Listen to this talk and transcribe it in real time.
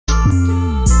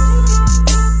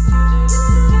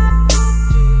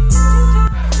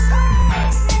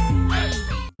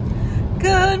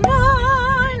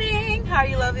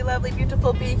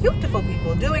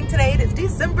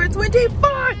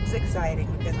It's exciting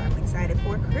because I'm excited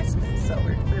for Christmas. So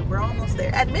we're almost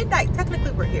there. At midnight,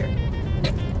 technically we're here.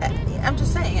 I'm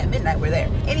just saying, at midnight we're there.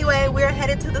 Anyway, we're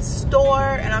headed to the store,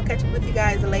 and I'll catch up with you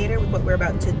guys later with what we're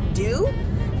about to do.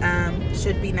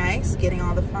 Should be nice, getting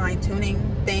all the fine-tuning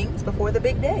things before the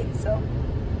big day. So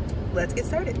let's get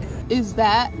started. Is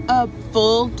that a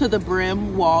full to the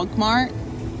brim Walmart?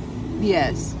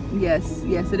 Yes, yes,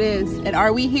 yes it is. And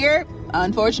are we here?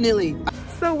 Unfortunately.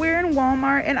 So we're in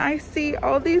Walmart, and I see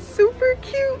all these super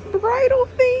cute bridal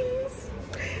things.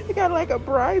 They got like a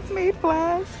bridesmaid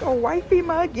flask, a wifey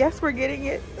mug. Yes, we're getting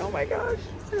it. Oh my gosh.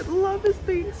 I love this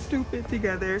thing stupid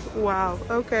together. Wow.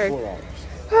 Okay.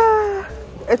 $4.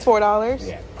 It's $4?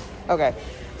 Yeah. Okay.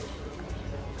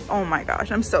 Oh my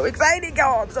gosh. I'm so excited,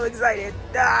 y'all. I'm so excited.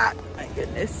 Ah, my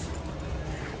goodness.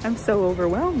 I'm so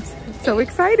overwhelmed. I'm so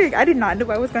excited. I did not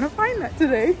know I was going to find that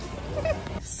today.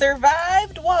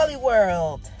 Survived Wally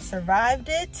World. Survived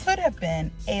it. Could have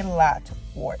been a lot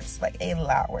worse. Like a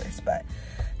lot worse. But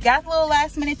got the little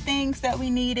last minute things that we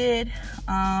needed.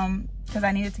 Because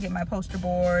I needed to get my poster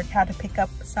board. Had to pick up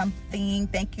something.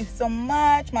 Thank you so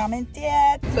much, Mom and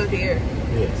Dad. So dear.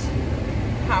 Yes.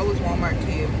 How was Walmart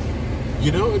to you?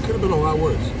 You know, it could have been a lot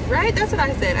worse. Right? That's what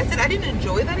I said. I said I didn't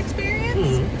enjoy that experience.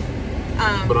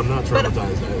 Mm-hmm. But I'm not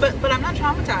traumatized. But I'm not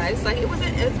traumatized. Like, it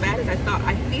wasn't as bad as I thought.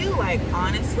 I feel like,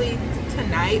 honestly,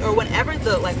 tonight or whenever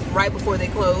right before they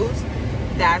close,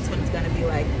 that's when it's gonna be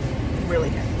like really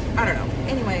heavy. I don't know.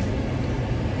 Anyway,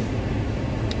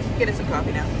 get us some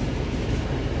coffee now.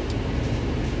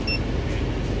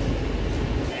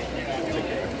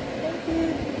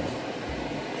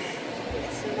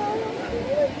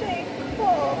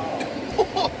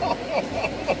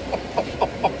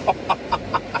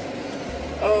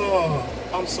 Oh,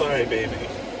 I'm sorry, baby.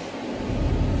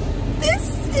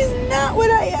 This is not what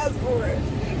I asked for.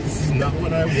 This is not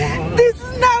what I want. This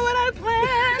is not what I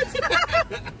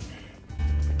planned.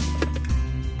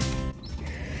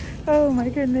 Oh my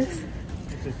goodness.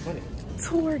 This is funny.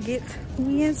 Target.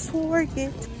 We in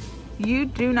Target. You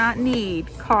do not need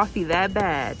coffee that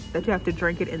bad that you have to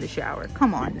drink it in the shower.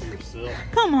 Come on.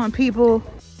 Come on, people.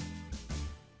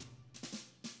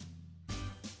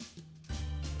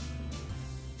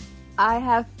 I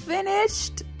have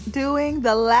finished doing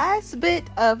the last bit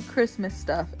of Christmas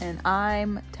stuff and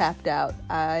I'm tapped out.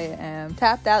 I am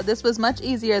tapped out. This was much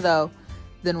easier though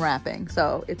than wrapping,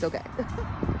 so it's okay.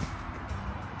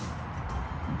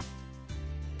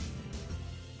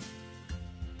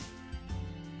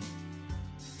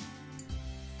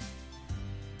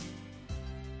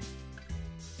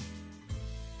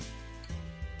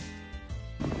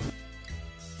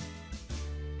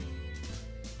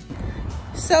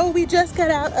 So we just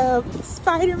got out of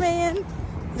Spiderman,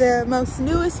 the most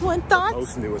newest one. Thoughts? The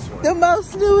most newest one. The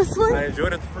most newest one. I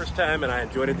enjoyed it the first time and I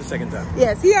enjoyed it the second time.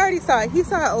 Yes, he already saw it. He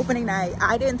saw it opening night.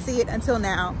 I didn't see it until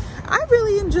now. I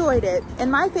really enjoyed it. And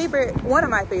my favorite, one of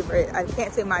my favorite, I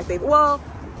can't say my favorite, well,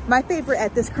 my favorite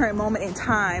at this current moment in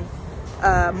time,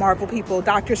 Marvel people,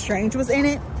 Doctor Strange was in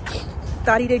it.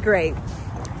 Thought he did great.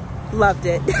 Loved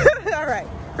it. All right,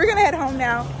 we're gonna head home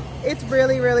now. It's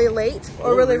really, really late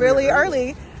or really, really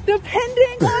early,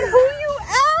 depending on who you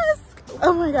ask.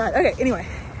 Oh my God. Okay, anyway.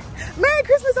 Merry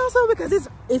Christmas also because it's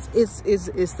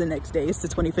the next day. It's the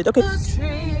 25th. Okay.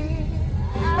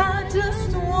 I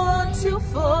just want you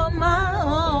for my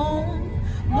own,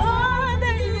 more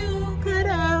than you could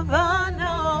ever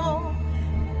know.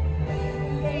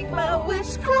 Make my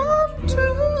wish come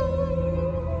true.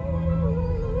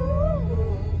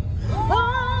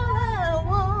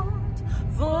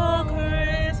 For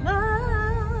Christmas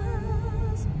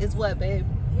is what, babe?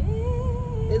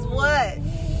 Is what?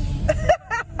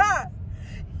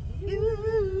 You